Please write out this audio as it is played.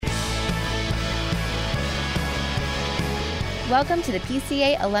Welcome to the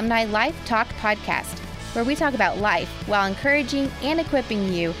PCA Alumni Life Talk Podcast, where we talk about life while encouraging and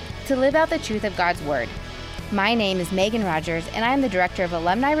equipping you to live out the truth of God's Word. My name is Megan Rogers, and I am the Director of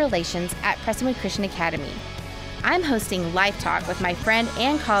Alumni Relations at Prestonwood Christian Academy. I'm hosting Life Talk with my friend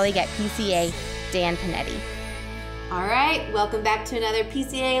and colleague at PCA, Dan Panetti. All right, welcome back to another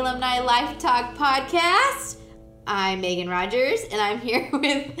PCA Alumni Life Talk podcast. I'm Megan Rogers, and I'm here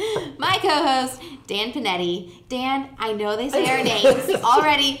with my co-host, Dan Panetti. Dan, I know they say our names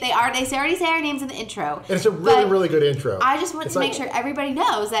already. They already say our names in the intro. And it's a really good intro. I just want to make sure everybody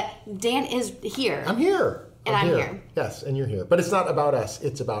knows that Dan is here. I'm here. And I'm here. Yes, and you're here. But it's not about us.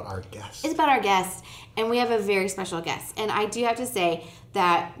 It's about our guests. It's about our guests, and we have a very special guest. And I do have to say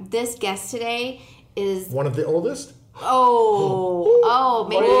that this guest today is... one of the oldest? Maybe. What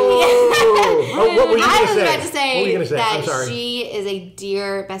were you I going was to say? about to say that I'm sorry. she is a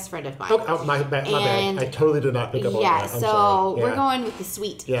dear best friend of mine. My bad. I totally did not pick up on that. We're going with the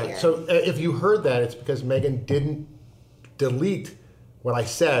sweet here. So if you heard that, it's because Megan didn't delete what I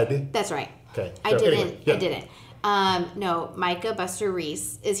said. That's right. Okay. I didn't. No, Micah Buster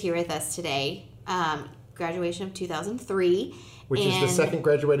Reese is here with us today. Graduation of 2003. Which is the second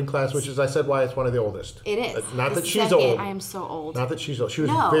graduating class, which is, I said, why it's one of the oldest. It is. Not that she's old. I am so old. Not that she's old. She was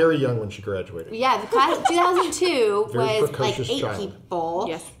very young when she graduated. Yeah, the class of 2002 was like 8 child. people.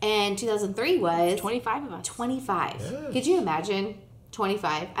 Yes. And 2003 was... 25 of us. 25. Yes. Could you imagine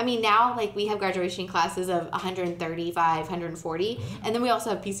 25? I mean, now, like, we have graduation classes of 135, 140. Mm-hmm. And then we also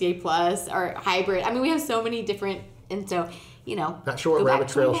have PCA Plus or hybrid. I mean, we have so many different... And so, you know... Not sure what rabbit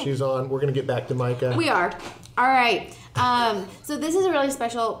trail she's on. We're going to get back to Micah. We are. All right. So this is a really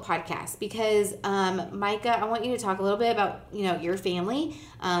special podcast because, Micah, I want you to talk a little bit about, your family,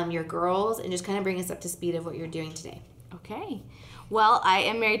 your girls, and just kind of bring us up to speed of what you're doing today. Okay. Well, I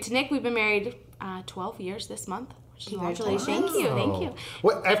am married to Nick. We've been married 12 years this month. Congratulations. Thank you.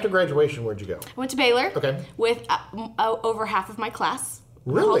 What, after graduation, where'd you go? I went to Baylor. Okay. With over half of my class.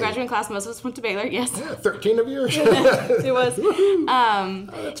 Really? The whole graduating class, most of us went to Baylor, yes. Yeah, 13 of you? It was.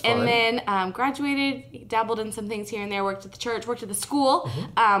 That's fun. And then graduated, dabbled in some things here and there, worked at the church, worked at the school,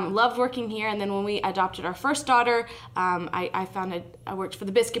 loved working here. And then when we adopted our first daughter, I worked for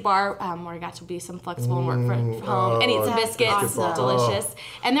the biscuit bar where I got to be some flexible and work for home and eat some biscuits. awesome. Delicious.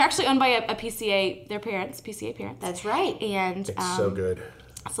 And they're actually owned by a PCA, their parents, PCA parents. That's right. And It's so good.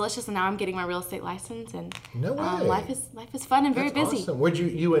 It's delicious, and now I'm getting my real estate license, and No way. life is fun and very That's busy. Awesome. Where'd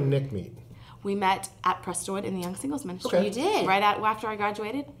you and Nick meet? We met at Prestonwood in the Young Singles Ministry. Okay. You did? Right after I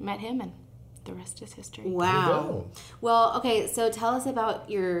graduated, met him, and the rest is history. Wow. Well, okay, so tell us about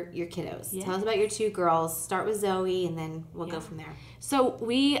your kiddos. Yeah. Tell us about your two girls. Start with Zoe, and then we'll go from there. So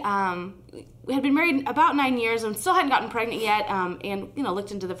we had been married about 9 years and still hadn't gotten pregnant yet, and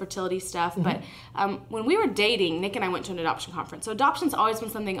looked into the fertility stuff. But when we were dating, Nick and I went to an adoption conference. So adoption's always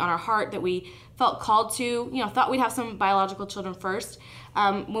been something on our heart that we felt called to. Thought we'd have some biological children first.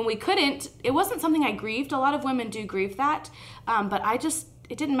 When we couldn't, it wasn't something I grieved. A lot of women do grieve that, but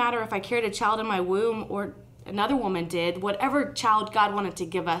it didn't matter if I carried a child in my womb or another woman did. Whatever child God wanted to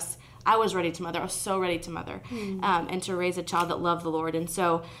give us, I was ready to mother. I was so ready to mother and to raise a child that loved the Lord. And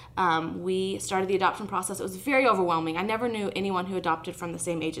so we started the adoption process. It was very overwhelming. I never knew anyone who adopted from the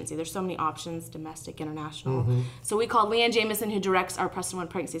same agency. There's so many options, domestic, international. So we called Leanne Jameson, who directs our Prestonwood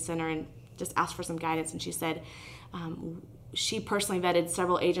Pregnancy Center, and just asked for some guidance. And she said she personally vetted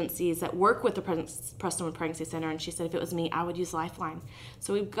several agencies that work with the Prestonwood Pregnancy Center. And she said if it was me, I would use Lifeline.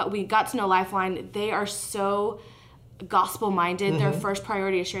 So we got to know Lifeline. They are so gospel-minded. Their first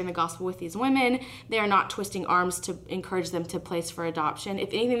priority is sharing the gospel with these women. They are not twisting arms to encourage them to place for adoption. If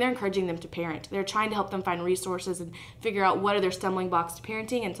anything, they're encouraging them to parent. They're trying to help them find resources and figure out what are their stumbling blocks to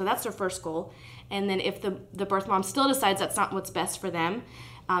parenting. And so that's their first goal. And then if the birth mom still decides that's not what's best for them,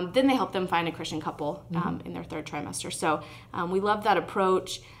 then they help them find a Christian couple in their third trimester. So we love that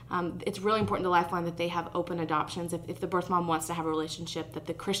approach. It's really important to Lifeline that they have open adoptions. If the birth mom wants to have a relationship, that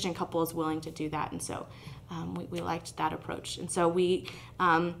the Christian couple is willing to do that. And so we liked that approach. And so we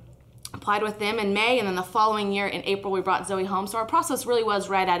applied with them in May, and then the following year in April we brought Zoe home. So our process really was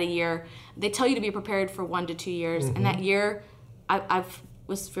right at a year. They tell you to be prepared for 1 to 2 years. And that year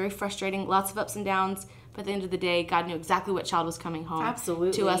was very frustrating, lots of ups and downs. But at the end of the day, God knew exactly what child was coming home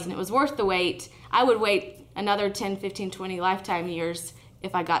to us, and it was worth the wait. I would wait another 10, 15, 20 lifetime years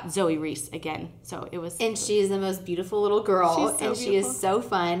if I got Zoe Reese again. So it was... And she is the most beautiful little girl, She's so she is so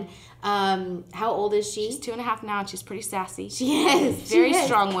fun. How old is she? She's 2.5 now, and she's pretty sassy. She is. Very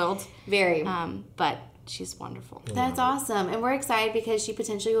strong-willed. Very. But she's wonderful. That's awesome. And we're excited because she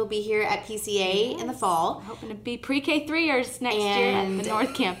potentially will be here at PCA in the fall. I'm hoping to be pre-K 3ers next year at the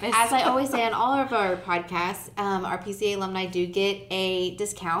North Campus. As I always say on all of our podcasts, our PCA alumni do get a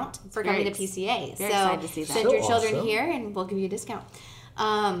discount for coming to PCA. Very excited to see that. Send So your children awesome. here and we'll give you a discount.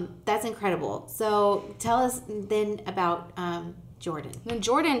 That's incredible. So tell us then about Jordan. And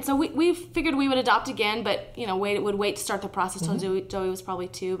Jordan, so we figured we would adopt again, but would wait to start the process until Joey was probably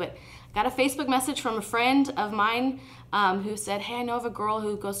 2. But got a Facebook message from a friend of mine who said, "Hey, I know of a girl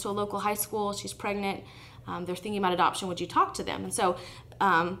who goes to a local high school. She's pregnant. They're thinking about adoption. Would you talk to them?" And so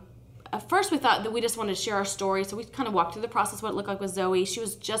at first we thought that we just wanted to share our story. So we kind of walked through the process, what it looked like with Zoe. She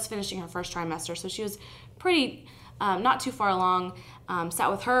was just finishing her first trimester, so she was pretty not too far along. Sat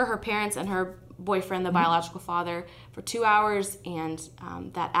with her parents, and her boyfriend, the biological father, for 2 hours, and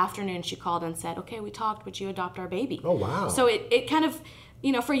that afternoon she called and said, "Okay, we talked, would you adopt our baby?" Oh, wow. So it kind of,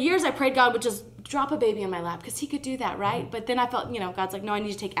 for years I prayed God would just drop a baby in my lap, because he could do that, right? But then I felt, God's like, no, I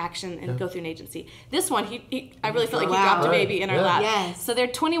need to take action and go through an agency. This one, I really felt like he dropped a baby in our lap. Yes. So they're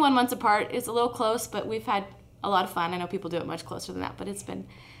 21 months apart. It's a little close, but we've had a lot of fun. I know people do it much closer than that, but it's been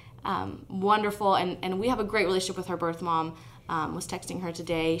wonderful, and we have a great relationship with her birth mom. Was texting her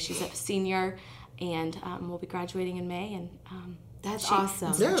today. She's a senior, and we'll be graduating in May, and That's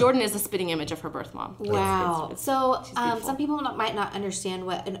awesome. Yeah. Jordan is a spitting image of her birth mom. Wow. It's So beautiful. some people might not understand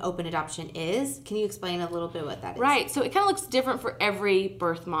what an open adoption is. Can you explain a little bit what that is? Right, so it kind of looks different for every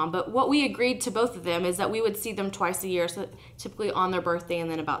birth mom, but what we agreed to both of them is that we would see them twice a year, so typically on their birthday and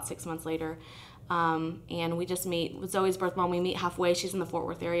then about 6 months later. And we just meet with Zoe's birth mom. We meet halfway. She's in the Fort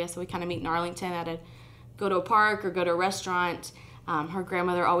Worth area, so we kind of meet in Arlington go to a park or go to a restaurant. Her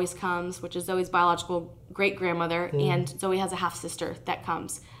grandmother always comes, which is Zoe's biological great-grandmother, and Zoe has a half-sister that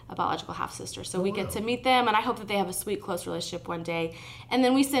comes, a biological half-sister. So we get to meet them, and I hope that they have a sweet, close relationship one day. And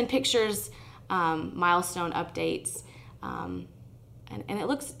then we send pictures, milestone updates, and it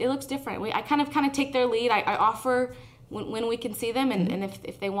looks different. I kind of take their lead. I offer when we can see them, and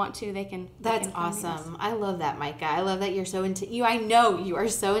if they want to, they can. That's awesome. I love that, Micah. I love that you're so I know you are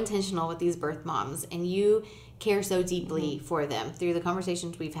so intentional with these birth moms, and you care so deeply for them through the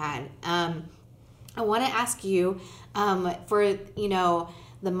conversations we've had. I want to ask you for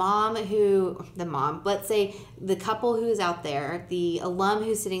the mom, let's say the couple who is out there, the alum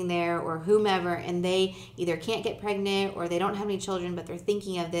who's sitting there, or whomever, and they either can't get pregnant or they don't have any children, but they're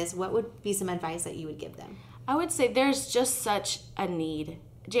thinking of this. What would be some advice that you would give them? I would say there's just such a need.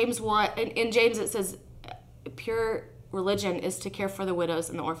 James 1, in James it says, pure religion is to care for the widows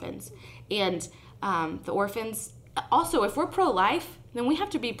and the orphans. And the orphans, also, if we're pro-life, then we have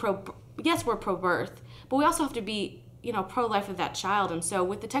to be yes, we're pro-birth, but we also have to be, pro-life of that child. And so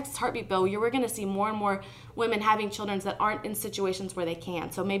with the Texas Heartbeat Bill, we're going to see more and more women having children that aren't in situations where they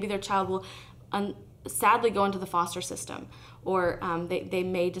can. So maybe their child will sadly go into the foster system, or they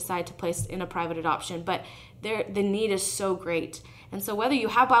may decide to place in a private adoption, but the need is so great. And so whether you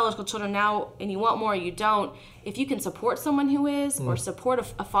have biological children now and you want more or you don't, if you can support someone who is, or support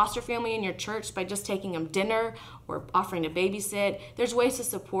a foster family in your church by just taking them dinner or offering to babysit, there's ways to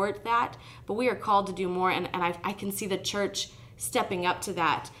support that, but we are called to do more, and I can see the church stepping up to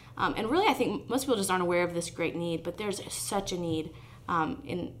that. And really, I think most people just aren't aware of this great need, but there's such a need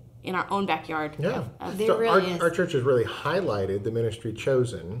in our own backyard. Yeah. There really is. Our church has really highlighted the ministry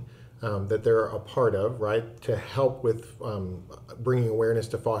Chosen that they're a part of, right, to help with bringing awareness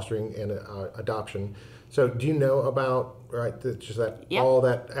to fostering and adoption. So do you know about, right, just that, all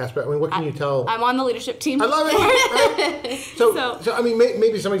that aspect? I mean, what can you tell? I'm on the leadership team. I love it. Right? So, I mean,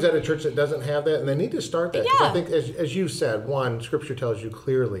 maybe somebody's at a church that doesn't have that, and they need to start that. 'Cause I think, as you said, one, Scripture tells you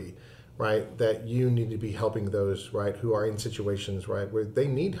clearly, right, that you need to be helping those, right, who are in situations, right, where they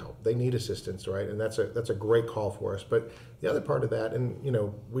need help, they need assistance, right, and that's a great call for us. But the other part of that, and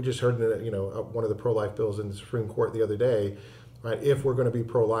we just heard one of the pro-life bills in the Supreme Court the other day, right, if we're going to be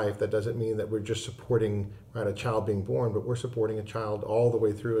pro-life, that doesn't mean that we're just supporting, right, a child being born, but we're supporting a child all the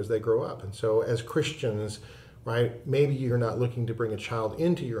way through as they grow up. And so as Christians, right, maybe you're not looking to bring a child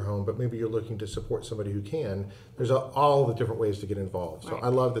into your home, but maybe you're looking to support somebody who can. There's all the different ways to get involved. So I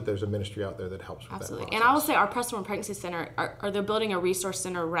love that there's a ministry out there that helps with Absolutely. that And I will say our Preston Pregnancy Center, they're building a resource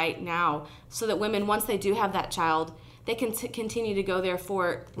center right now so that women, once they do have that child, they can continue to go there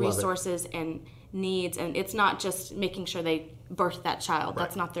for resources and needs. And it's not just making sure they birth that child.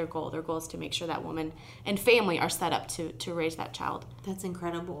 That's not their goal. Their goal is to make sure that woman and family are set up to raise that child. That's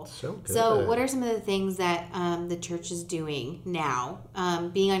incredible. So good. So what are some of the things that the church is doing now,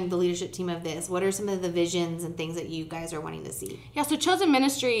 being on the leadership team of this? What are some of the visions and things that you guys are wanting to see? Yeah, so Chosen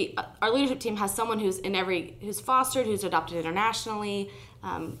Ministry, our leadership team has someone who's fostered, who's adopted internationally,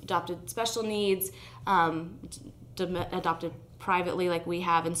 adopted special needs, adopted privately like we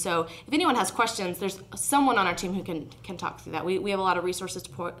have. And so if anyone has questions, there's someone on our team who can talk through that. We have a lot of resources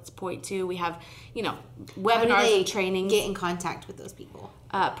to point to. We have, webinars and trainings. Get in contact with those people?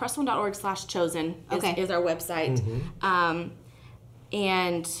 Press1.org/chosen is our website. Mm-hmm.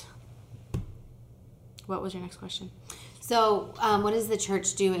 And what was your next question? So, what is the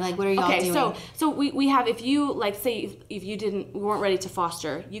church doing? Like, what are y'all doing? So we have, if you, like, say, if you weren't ready to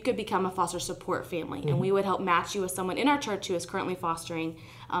foster, you could become a foster support family, and we would help match you with someone in our church who is currently fostering,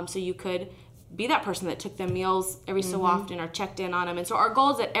 so you could be that person that took them meals every so often or checked in on them. And so our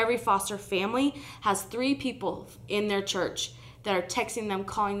goal is that every foster family has 3 people in their church that are texting them,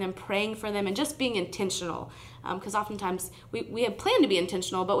 calling them, praying for them, and just being intentional. Because oftentimes we have planned to be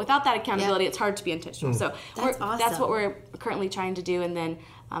intentional, but without that accountability, it's hard to be intentional. So that's what we're currently trying to do, and then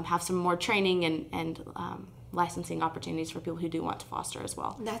have some more training and licensing opportunities for people who do want to foster as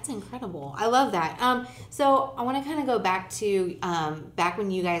well. That's incredible. I love that. So I want to kind of go back to back when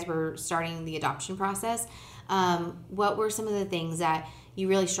you guys were starting the adoption process. What were some of the things that you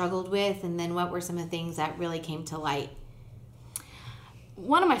really struggled with, and then what were some of the things that really came to light?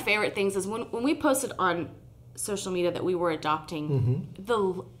 One of my favorite things is when we posted on social media that we were adopting,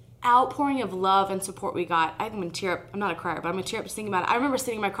 the outpouring of love and support we got. I'm going to tear up. I'm not a crier, but I'm going to tear up just thinking about it. I remember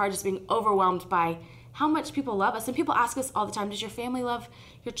sitting in my car just being overwhelmed by how much people love us. And people ask us all the time, does your family love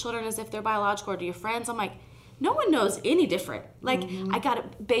your children as if they're biological, or do your friends? I'm like, no one knows any different. Like, I got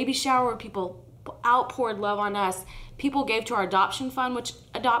a baby shower where people outpoured love on us. People gave to our adoption fund, which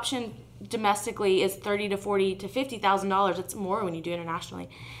adoption domestically is $30,000 to $40,000 to $50,000. It's more when you do internationally.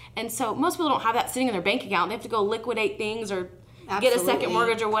 And so most people don't have that sitting in their bank account. They have to go liquidate things or get a second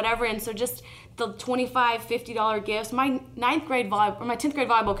mortgage or whatever. And so just the $25, $50 gifts. My 10th grade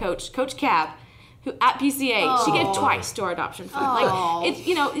volleyball coach, Coach Cab, who at PCA, she gave twice to our adoption fund. Like,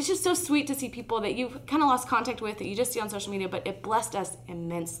 it's just so sweet to see people that you've kind of lost contact with, that you just see on social media, but it blessed us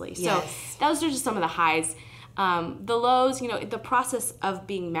immensely. So those are just some of the highs. The lows, the process of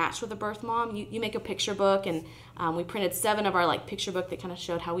being matched with a birth mom, you make a picture book, and we printed 7 of our picture book that kind of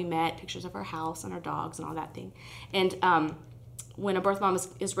showed how we met, pictures of our house and our dogs and all that thing. And when a birth mom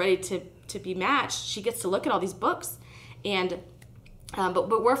is ready to be matched, she gets to look at all these books. And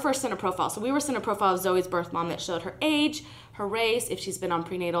but we're first sent a profile. So we were sent a profile of Zoe's birth mom that showed her age, her race, if she's been on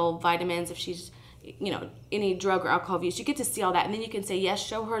prenatal vitamins, if she's any drug or alcohol use. You get to see all that, and then you can say yes,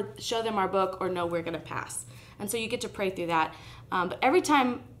 show them our book, or no, we're going to pass. And so you get to pray through that. But every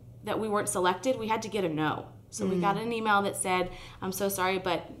time that we weren't selected, we had to get a no. So we got an email that said, I'm so sorry,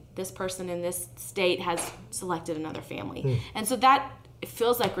 but this person in this state has selected another family. And so that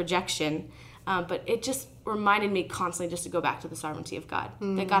feels like rejection, but it just reminded me constantly just to go back to the sovereignty of God.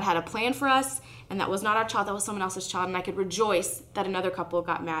 That God had a plan for us, and that was not our child, that was someone else's child, and I could rejoice that another couple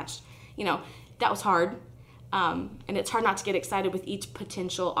got matched. That was hard. And it's hard not to get excited with each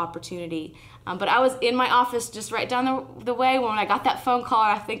potential opportunity. But I was in my office just right down the way when I got that phone call.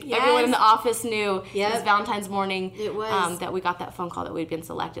 And I think everyone in the office knew it was Valentine's morning. It was. That we got that phone call that we'd been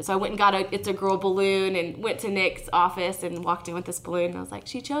selected. So I went and got It's a Girl balloon and went to Nick's office and walked in with this balloon. And I was like,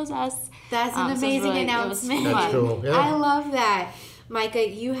 she chose us. That's an amazing announcement. That's cool. Yeah. I love that. Micah,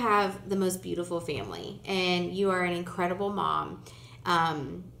 you have the most beautiful family, and you are an incredible mom.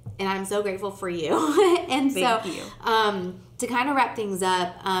 And I'm so grateful for you. And Thank you. To kind of wrap things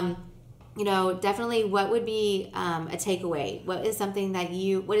up, definitely what would be a takeaway? What is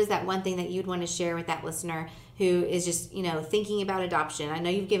that one thing that you'd want to share with that listener who is just, thinking about adoption? I know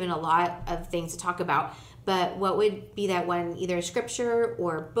you've given a lot of things to talk about, but what would be that one, either a scripture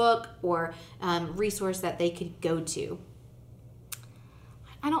or book or resource that they could go to?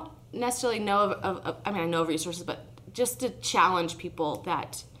 I don't necessarily know I know of resources, but just to challenge people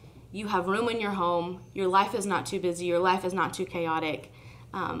that you have room in your home, your life is not too busy, your life is not too chaotic.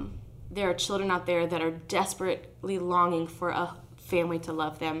 There are children out there that are desperately longing for a family to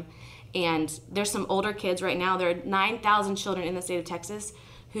love them. And there's some older kids right now. There are 9,000 children in the state of Texas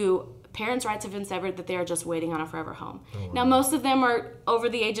who parents' rights have been severed, that they are just waiting on a forever home. Now, most of them are over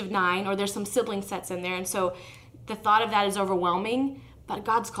the age of 9, or there's some sibling sets in there. And so the thought of that is overwhelming, but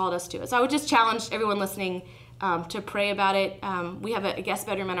God's called us to it. So I would just challenge everyone listening to pray about it. We have a guest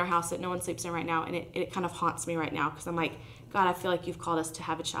bedroom in our house that no one sleeps in right now, and it kind of haunts me right now, because I'm like, God, I feel like you've called us to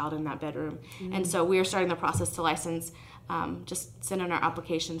have a child in that bedroom. And so we are starting the process to license, just send in our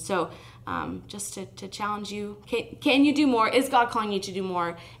application. So just to challenge you, can you do more? Is God calling you to do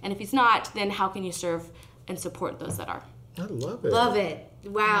more? And if he's not, then how can you serve and support those that are? I love it. Love it.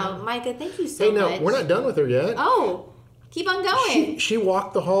 Wow. Micah, thank you so much. Hey, no, we're not done with her yet. Oh. Keep on going. She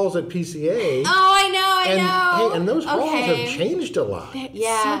walked the halls at PCA. Oh, I know. Hey, and those halls have changed a lot.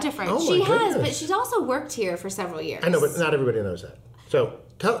 Yeah. So different. Oh, my She has, goodness. but she's also worked here for several years. I know, but not everybody knows that. So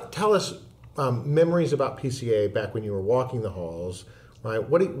tell us memories about PCA back when you were walking the halls. Right.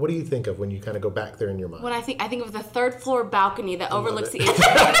 What do you think of when you kind of go back there in your mind? When I think of the 3rd floor balcony that overlooks the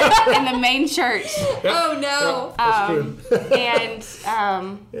atrium in the main church. Yep. Oh no. Yep. That's true.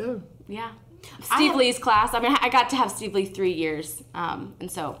 And yeah. Steve Lee's class. I mean, I got to have Steve Lee 3 years, and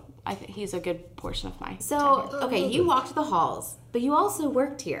so I think he's a good portion of my. So, okay, you walked the halls, but you also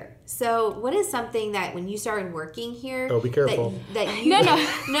worked here. So, what is something that when you started working here? Oh, be careful. That you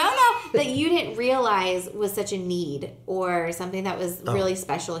that you didn't realize was such a need or something that was really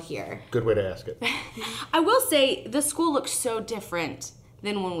special here? Good way to ask it. I will say the school looks so different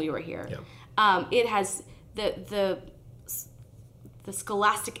than when we were here. Yeah. It has the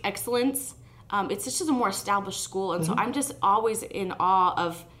scholastic excellence. It's just a more established school, and so I'm just always in awe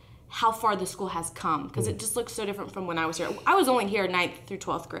of how far the school has come, because it just looks so different from when I was here. I was only here 9th through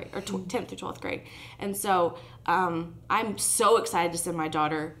 12th grade, or 10th through 12th grade, and so I'm so excited to send my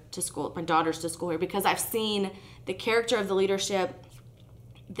daughters to school here, because I've seen the character of the leadership,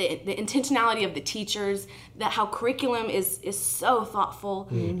 the intentionality of the teachers, that how curriculum is so thoughtful,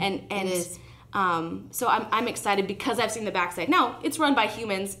 and it is. So I'm excited because I've seen the backside. Now, it's run by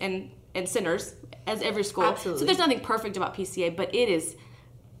humans and sinners, as every school. Absolutely. So there's nothing perfect about PCA, but it is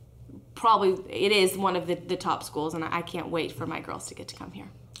one of the top schools, and I can't wait for my girls to get to come here.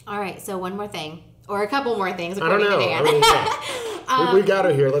 All right, so one more thing, or a couple more things, I don't according know. to Dan. We got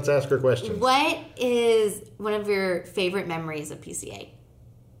her here. Let's ask her questions. What is one of your favorite memories of PCA?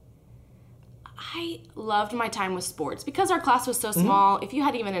 I loved my time with sports because our class was so small. If you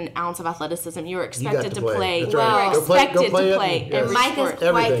had even an ounce of athleticism, you were expected to play. That's You right. were Go play expected to it. play. Yes. Every Mike is sport. quite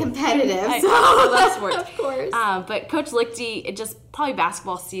Everything. competitive. I So. love sports. Of course. But Coach Lichty, it just probably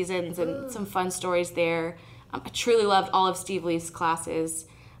basketball seasons and some fun stories there. I truly loved all of Steve Lee's classes.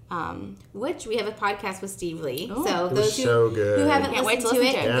 Which we have a podcast with Steve Lee. Ooh. So It was those so good. who haven't Can't wait listened to to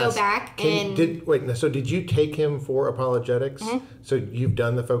listen it to can it. go back So did you take him for apologetics? So you've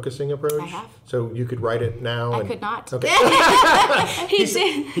done the focusing approach? I have. So you could write it now? I could not. Okay. He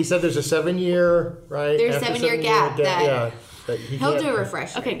did. He said there's a 7-year, right? There's a After 7-year gap that he he'll can't- do a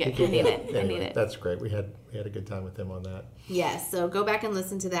refresher. Okay, good. I need it. I Anyway, need it. That's great. We had a good time with him on that. Yes, so go back and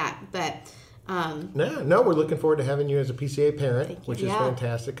listen to that. But No, we're looking forward to having you as a PCA parent, which is Yeah.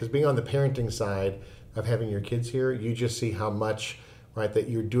 fantastic. Because being on the parenting side of having your kids here, you just see how much, right, that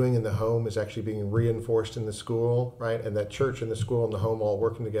you're doing in the home is actually being reinforced in the school, right? And that church and the school and the home all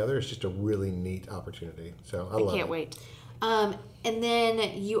working together is just a really neat opportunity. So I love it. Can't wait. and then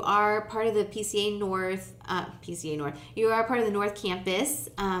you are part of the PCA North. You are part of the North Campus.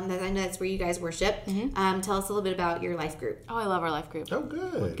 I know that's where you guys worship. Tell us a little bit about your life group. Oh, I love our life group. Oh,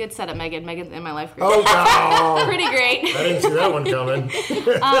 good. Good setup, Megan. Megan's in my life group. Oh, wow. Pretty great. I didn't see that one coming.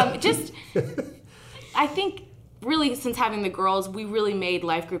 I think really since having the girls, we really made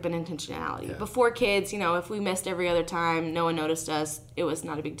life group an intentionality. Yeah. Before kids, if we missed every other time, no one noticed us, it was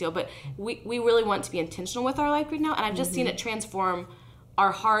not a big deal. But we really want to be intentional with our life group now, and I've just seen it transform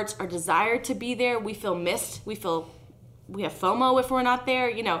our hearts, our desire to be there. We feel missed. We have FOMO if we're not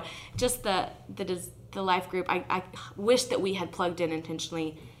there. Just the life group. I wish that we had plugged in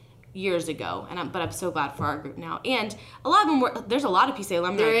intentionally years ago, but I'm so glad for our group now. And a lot of them there's a lot of PCA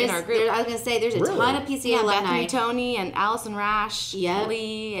alumni in our group. I was going to say, there's a Really? ton of PCA alumni. Bethany Tony and Allison Rash, Yep.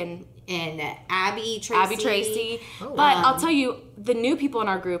 Lee, and Abby Tracy. But I'll tell you, the new people in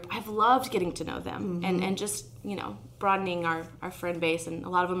our group, I've loved getting to know them and just, broadening our friend base. And a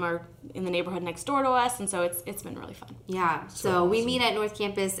lot of them are in the neighborhood next door to us. And so it's been really fun. Yeah, so we meet at North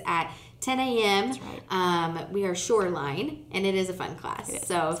Campus at 10 a.m. That's right. We are Shoreline, and it is a fun class.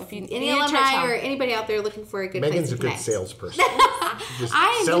 So if you any need a church alumni home. or anybody out there looking for a good Megan's place a to good connect. salesperson. Just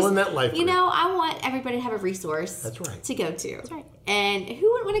I am selling that life group. I want everybody to have a resource That's right. to go to. That's right. And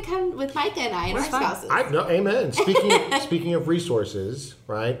who wouldn't want to come with Micah and I and our fun. spouses? Amen. Speaking of resources,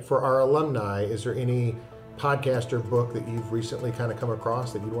 right? For our alumni, is there any podcast or book that you've recently kind of come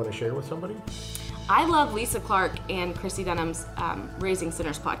across that you'd want to share with somebody? I love Lisa Clark and Chrissy Dunham's Raising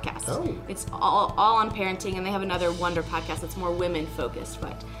Sinners podcast. Oh. It's all on parenting, and they have another Wonder podcast that's more women focused,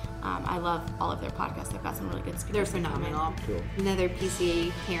 but I love all of their podcasts. They've got some really good speakers. They're phenomenal. Cool. Another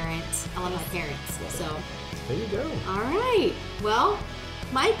PCA parent, alumni parents. So, There you go. all right. Well,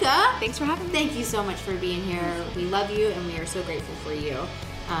 Micah, Thanks for having me. thank you so much for being here. We love you, and we are so grateful for you.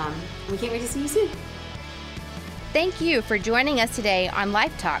 We can't wait to see you soon. Thank you for joining us today on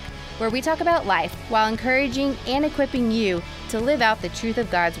Life Talk, where we talk about life while encouraging and equipping you to live out the truth of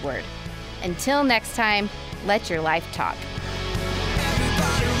God's Word. Until next time, let your life talk.